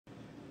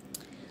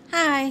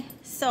Hi,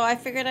 so I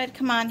figured I'd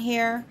come on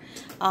here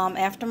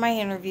after my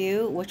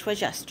interview, which was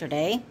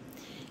yesterday,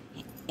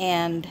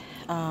 and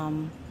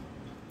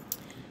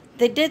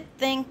they did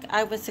think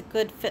I was a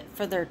good fit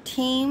for their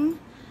team.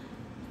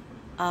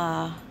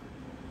 I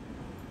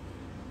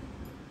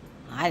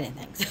didn't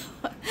think so.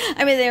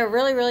 I mean, they were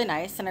really, really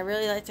nice, and I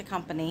really liked the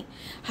company.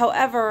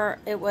 However,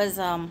 it was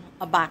a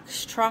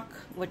box truck,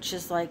 which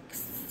is like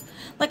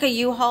a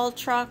U-Haul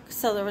truck,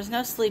 so there was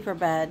no sleeper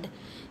bed,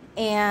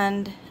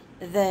 and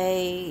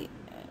they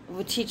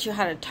would teach you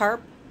how to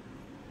tarp.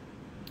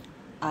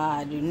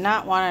 I do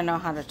not want to know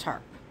how to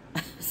tarp.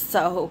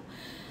 So,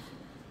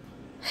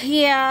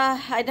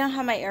 yeah, I don't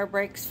have my air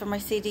brakes for my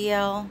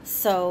CDL,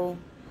 so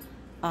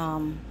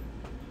I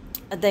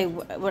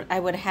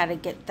would have had to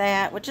get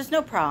that, which is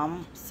no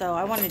problem. So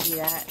I want to do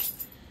that.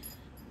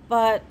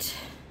 But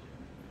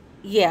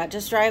yeah,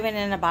 just driving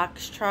in a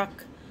box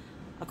truck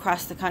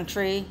across the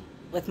country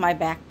with my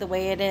back the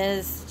way it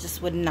is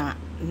just would not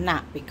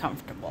be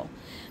comfortable.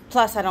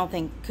 Plus, I don't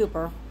think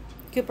Cooper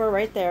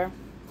right there.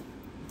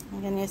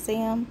 Can you see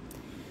him?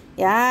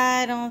 Yeah,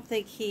 I don't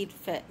think he'd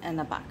fit in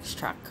a box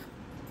truck.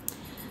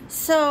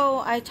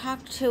 So I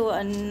talked to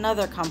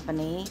another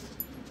company,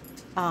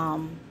 a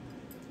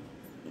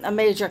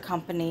major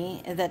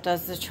company that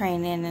does the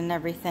training and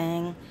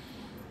everything.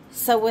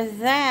 So with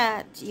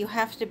that, you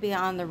have to be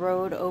on the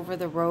road, over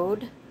the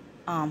road,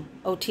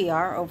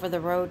 OTR, over the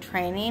road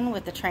training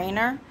with the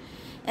trainer.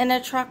 In a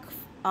truck,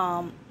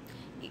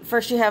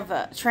 first you have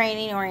a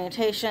training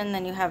orientation,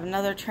 then you have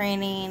another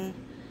training,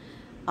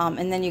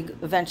 and then you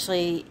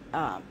eventually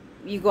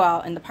you go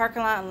out in the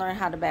parking lot and learn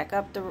how to back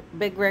up the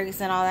big rigs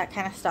and all that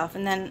kind of stuff,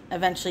 and then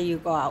eventually you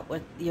go out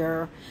with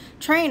your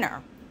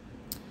trainer.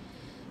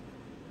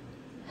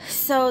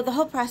 So the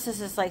whole process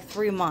is like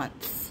 3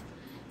 months,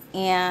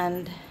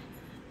 and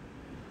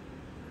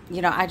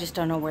I just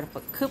don't know where to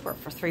put Cooper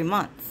for 3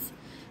 months,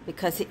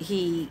 because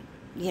he's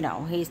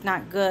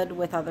not good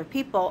with other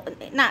people.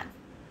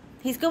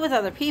 He's good with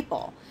other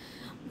people,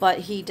 but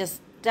he just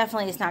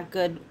definitely is not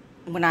good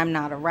when I'm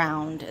not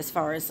around, as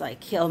far as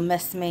like he'll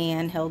miss me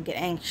and he'll get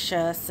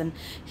anxious, and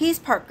he's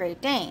part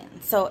Great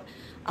Dane, so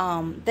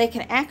they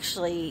can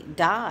actually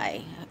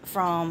die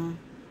from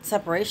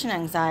separation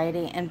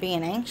anxiety and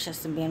being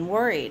anxious and being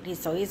worried.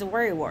 So he's a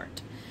worrywart.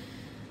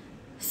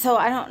 So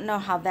I don't know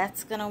how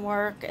that's gonna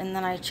work. And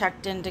then I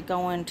checked into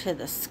going to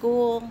the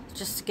school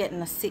just to get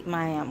in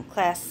my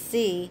class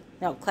A,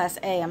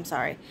 I'm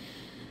sorry,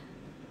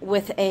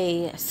 with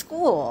a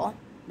school,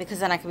 because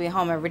then I could be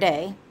home every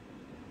day.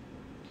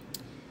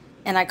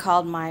 And I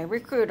called my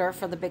recruiter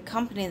for the big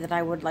company that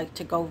I would like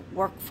to go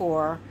work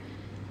for,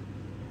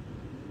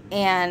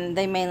 and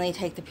they mainly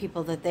take the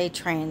people that they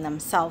train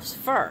themselves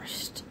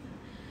first.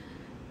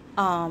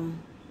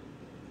 And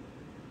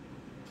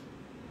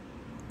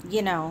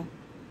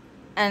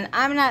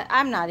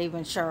I'm not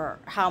even sure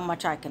how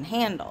much I can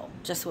handle,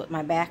 just with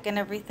my back and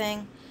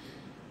everything.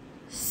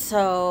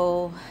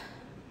 So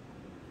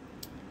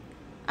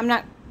I'm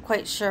not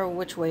quite sure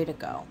which way to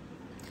go.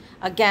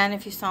 Again,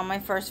 if you saw my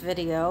first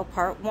video,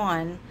 part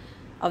 1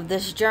 of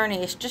this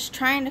journey is just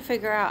trying to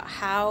figure out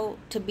how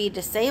to be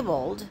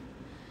disabled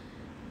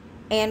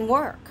and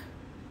work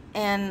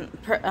and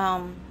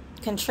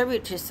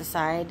contribute to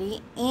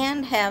society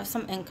and have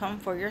some income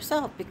for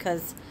yourself,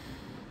 because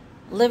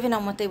living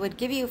on what they would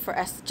give you for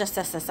just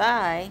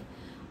SSI,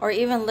 or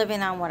even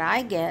living on what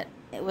I get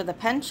with a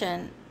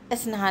pension,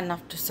 it's not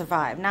enough to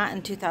survive. Not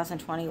in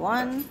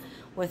 2021,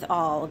 with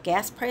all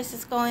gas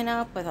prices going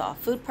up, with all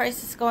food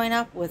prices going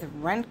up, with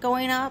rent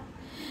going up.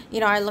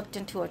 I looked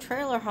into a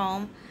trailer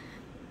home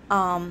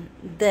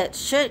that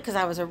should, because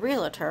I was a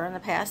realtor in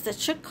the past, that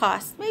should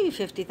cost maybe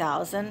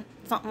 $50,000,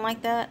 something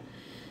like that.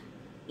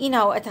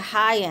 At the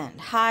high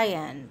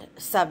end,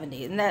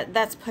 70, and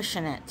that's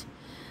pushing it.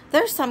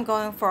 There's some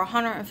going for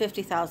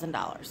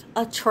 $150,000,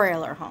 a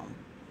trailer home,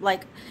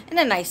 like in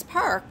a nice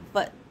park,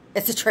 but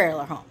it's a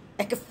trailer home.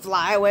 It could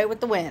fly away with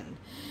the wind,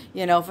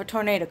 if a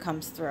tornado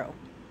comes through.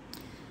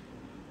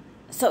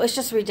 So it's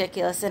just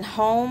ridiculous. And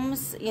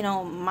homes,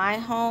 my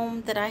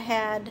home that I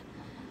had,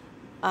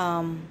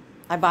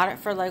 I bought it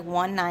for like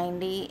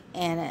 $190,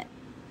 and it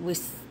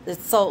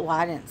sold. Well,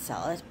 I didn't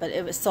sell it, but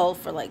it was sold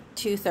for like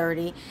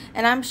 $230,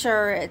 and I'm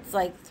sure it's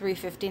like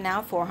 $350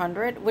 now,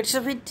 $400, which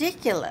is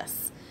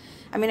ridiculous.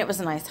 I mean, it was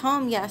a nice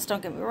home, yes,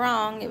 don't get me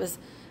wrong. It was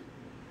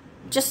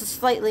just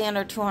slightly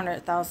under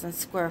 2,000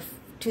 square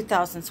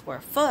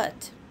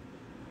foot,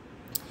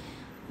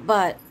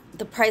 but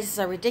the prices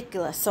are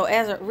ridiculous. So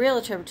as a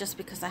realtor, just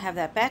because I have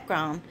that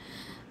background,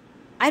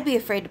 I'd be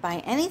afraid to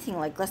buy anything.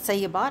 Like, let's say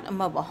you bought a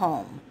mobile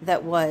home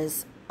that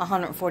was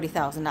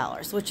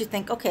 $140,000, which you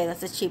think, okay,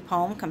 that's a cheap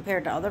home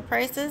compared to other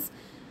prices.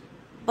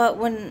 But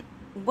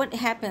what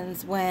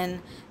happens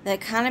when the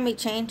economy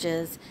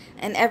changes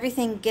and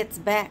everything gets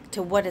back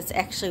to what it's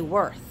actually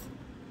worth?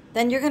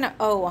 Then you're going to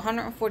owe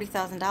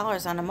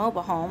 $140,000 on a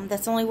mobile home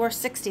that's only worth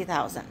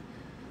 $60,000.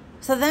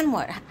 So then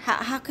what?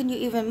 How can you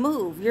even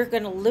move? You're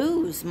going to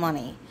lose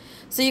money.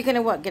 So you're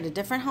going to, get a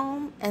different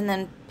home and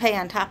then pay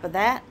on top of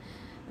that?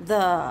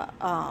 the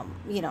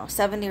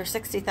 70 or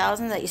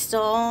 60,000 that you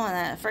still owe on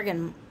that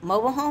friggin'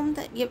 mobile home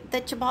that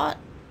you bought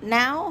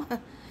now.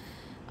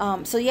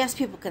 So yes,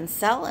 people can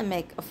sell and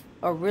make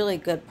a really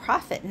good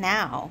profit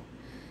now,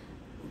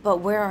 but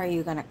where are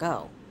you going to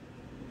go?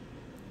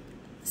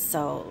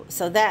 So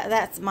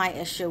that's my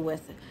issue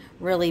with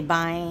really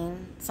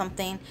buying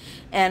something.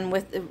 And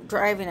with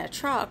driving a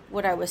truck,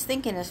 what I was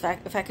thinking is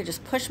if I could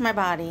just push my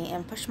body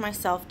and push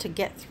myself to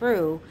get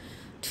through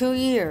 2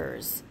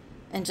 years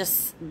and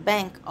just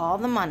bank all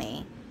the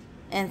money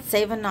and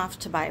save enough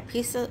to buy a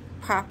piece of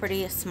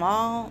property, a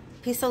small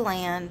piece of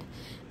land,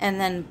 and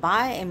then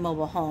buy a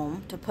mobile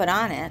home to put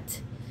on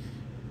it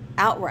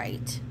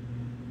outright,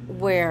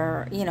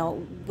 where,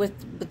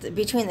 with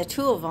between the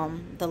two of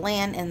them, the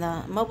land and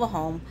the mobile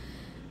home,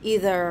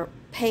 either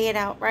pay it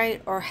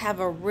outright or have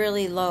a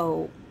really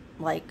low,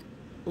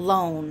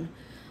 loan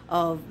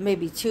of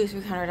maybe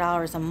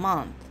 $200-300 a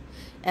month.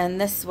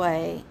 And this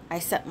way, I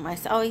set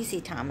myself. Oh, you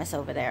see Thomas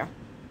over there.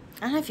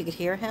 I don't know if you could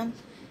hear him.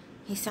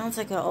 He sounds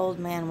like an old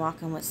man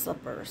walking with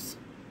slippers.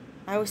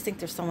 I always think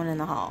there's someone in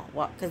the hall,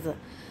 because the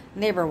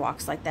neighbor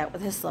walks like that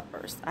with his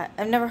slippers.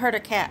 I've never heard a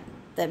cat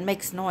that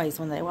makes noise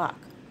when they walk.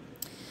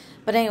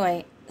 But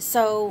anyway,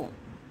 so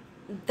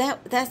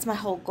that's my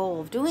whole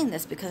goal of doing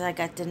this, because I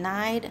got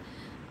denied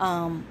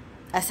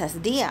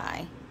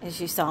SSDI. As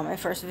you saw in my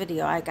first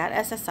video, I got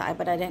SSI,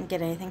 but I didn't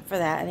get anything for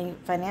that, any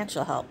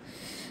financial help.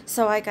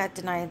 So I got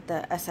denied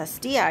the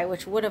SSDI,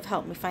 which would have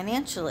helped me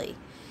financially.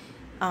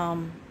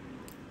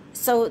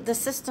 So the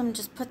system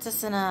just puts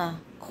us in a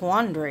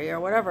quandary, or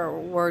whatever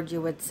word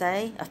you would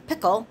say, a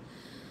pickle,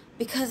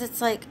 because it's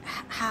like,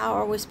 how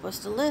are we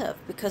supposed to live?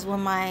 Because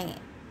when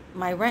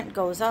my rent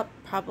goes up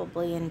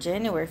probably in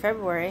January,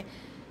 February,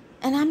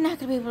 and I'm not going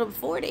to be able to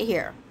afford it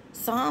here.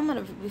 So I'm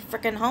going to be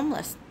freaking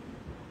homeless.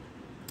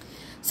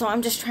 So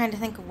I'm just trying to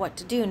think of what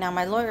to do. Now,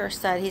 my lawyer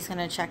said he's going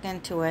to check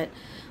into it.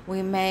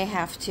 We may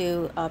have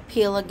to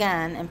appeal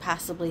again and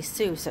possibly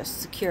sue Social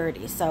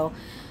Security. So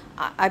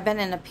I've been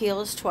in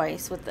appeals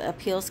twice with the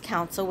Appeals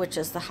Council, which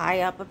is the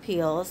high up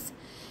appeals.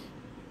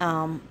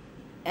 And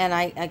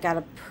I got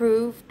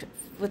approved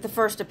with the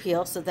first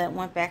appeal, so that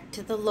went back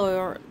to the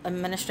lower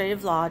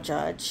administrative law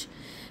judge,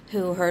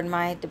 who heard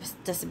my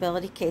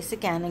disability case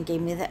again and gave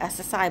me the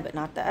SSI, but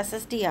not the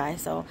SSDI.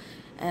 So,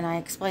 and I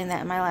explained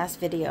that in my last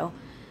video.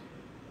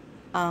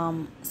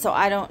 So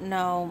I don't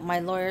know. My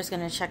lawyer's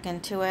going to check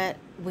into it.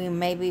 We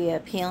may be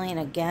appealing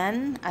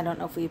again. I don't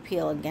know if we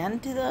appeal again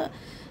to the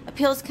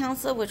Appeals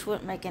Council, which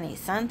wouldn't make any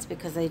sense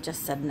because they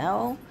just said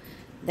no.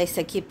 They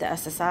said keep the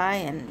SSI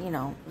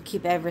and,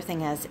 keep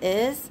everything as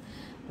is,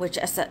 which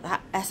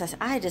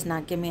SSI does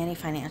not give me any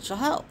financial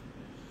help.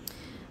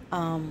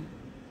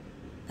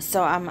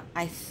 So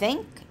I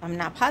think, I'm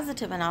not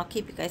positive, and I'll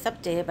keep you guys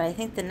updated, but I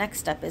think the next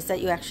step is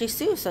that you actually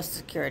sue Social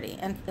Security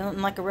and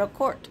like a real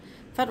court,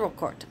 federal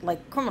court,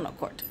 like criminal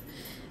court.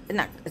 They're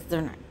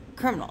not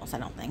criminals, I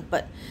don't think,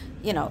 but,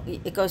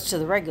 it goes to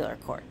the regular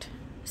court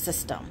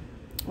system,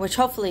 which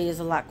hopefully is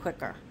a lot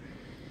quicker.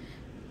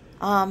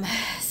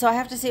 So I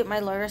have to see what my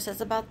lawyer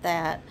says about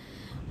that,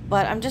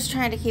 but I'm just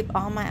trying to keep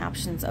all my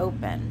options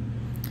open.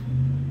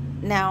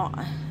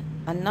 Now,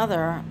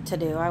 another to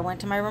do, I went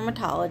to my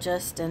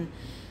rheumatologist, and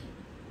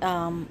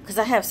because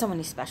I have so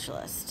many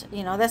specialists.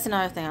 That's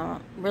another thing.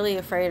 I'm really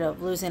afraid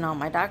of losing all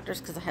my doctors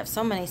because I have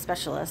so many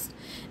specialists,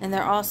 and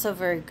they're all so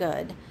very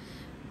good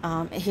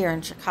here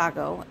in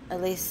Chicago,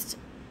 at least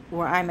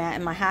where I'm at,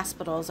 and my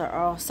hospitals are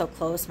all so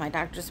close. My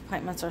doctor's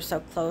appointments are so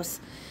close.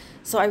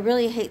 So I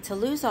really hate to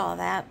lose all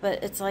that,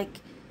 but it's like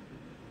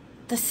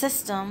the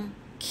system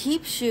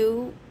keeps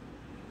you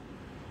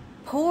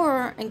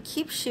poor and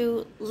keeps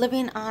you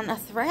living on a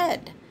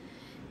thread.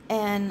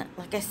 And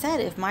like I said,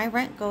 if my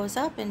rent goes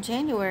up in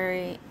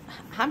January,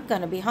 I'm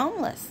going to be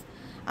homeless.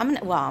 I'm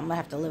going to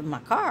have to live in my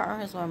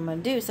car is what I'm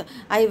going to do. So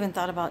I even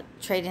thought about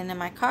trading in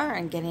my car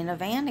and getting a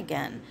van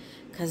again.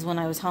 Because when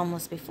I was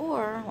homeless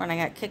before, when I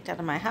got kicked out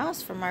of my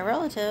house from my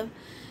relative,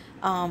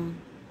 I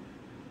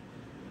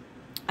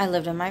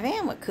lived in my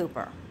van with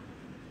Cooper.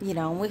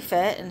 And we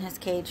fit, and his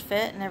cage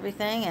fit and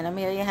everything. And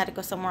Amelia had to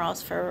go somewhere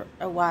else for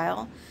a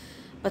while.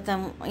 But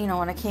then,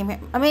 when I came here,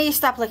 Amelia,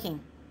 stop licking.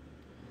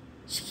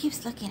 She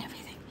keeps licking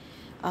everything.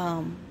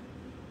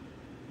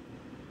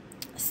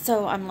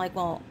 So I'm like,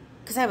 well,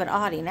 because I have an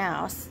Audi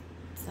now, so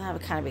that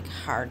would kind of be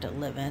hard to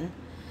live in.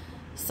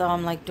 So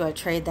I'm like, do I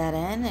trade that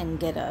in and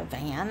get a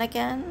van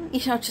again?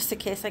 Just in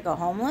case I go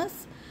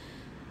homeless.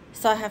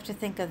 So I have to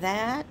think of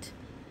that.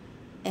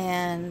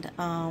 And,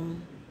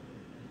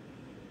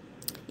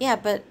 yeah,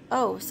 but,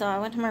 so I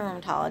went to my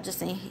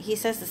rheumatologist, and he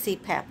says the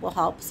CPAP will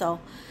help. So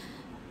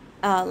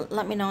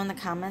let me know in the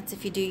comments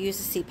if you do use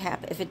a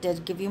CPAP, if it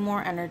did give you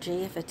more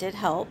energy, if it did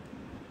help.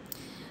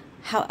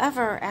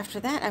 However, after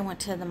that, I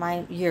went to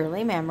my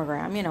yearly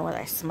mammogram, where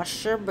I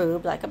smush your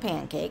boob like a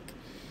pancake.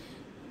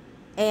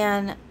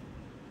 And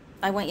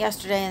I went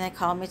yesterday, and they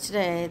called me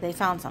today. They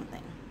found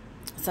something.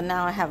 So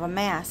now I have a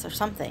mass or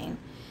something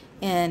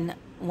in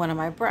one of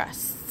my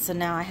breasts. So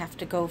now I have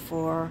to go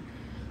for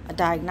a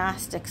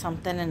diagnostic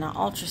something and an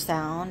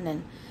ultrasound.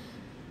 And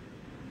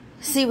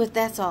see what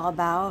that's all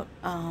about.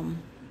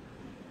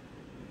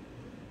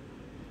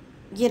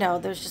 You know,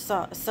 there's just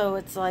so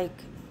it's like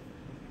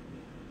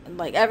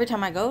every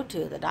time I go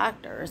to the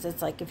doctors,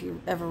 it's like, if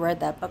you ever read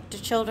that book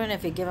to children,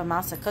 if you give a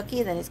mouse a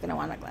cookie, then he's going to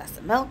want a glass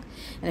of milk.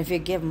 And if you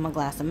give him a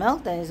glass of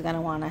milk, then he's going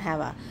to want to have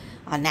a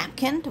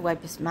napkin to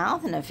wipe his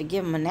mouth. And if you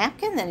give him a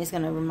napkin, then he's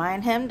going to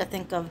remind him to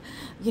think of,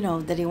 you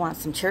know, that he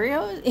wants some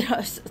Cheerios. You know,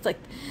 it's like,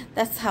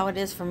 that's how it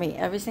is for me.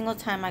 Every single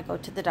time I go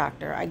to the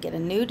doctor, I get a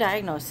new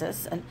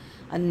diagnosis, and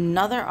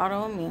another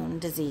autoimmune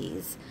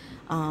disease.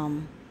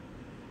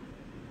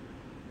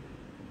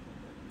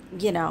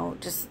 You know,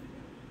 just,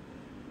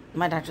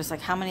 my doctor's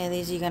like, how many of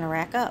these are you going to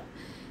rack up?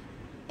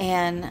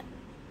 And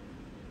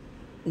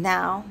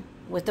now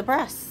with the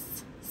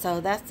breasts.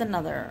 So that's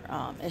another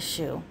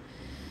issue.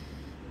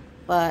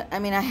 But, I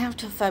mean, I have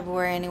till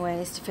February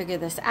anyways to figure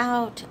this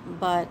out.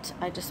 But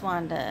I just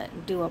wanted to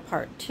do a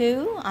part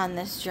 2 on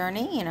this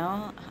journey, you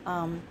know.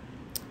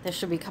 There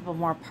should be a couple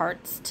more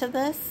parts to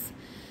this.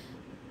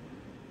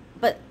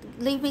 But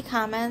leave me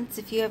comments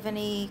if you have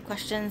any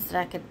questions that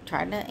I could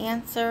try to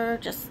answer.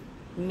 Just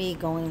me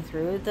going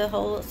through the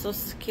whole Social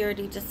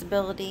Security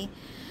disability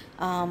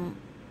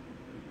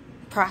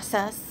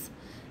process.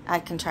 I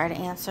can try to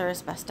answer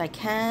as best I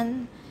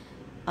can.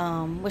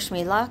 Wish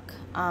me luck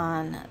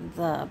on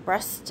the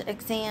breast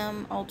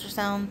exam,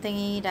 ultrasound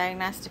thingy,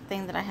 diagnostic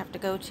thing that I have to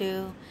go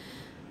to.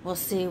 We'll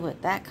see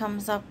what that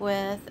comes up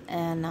with.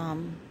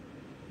 And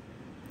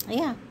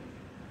yeah,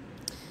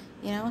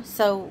 you know,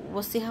 so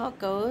we'll see how it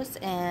goes,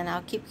 and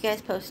I'll keep you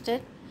guys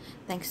posted.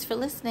 Thanks for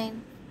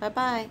listening.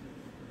 Bye-bye.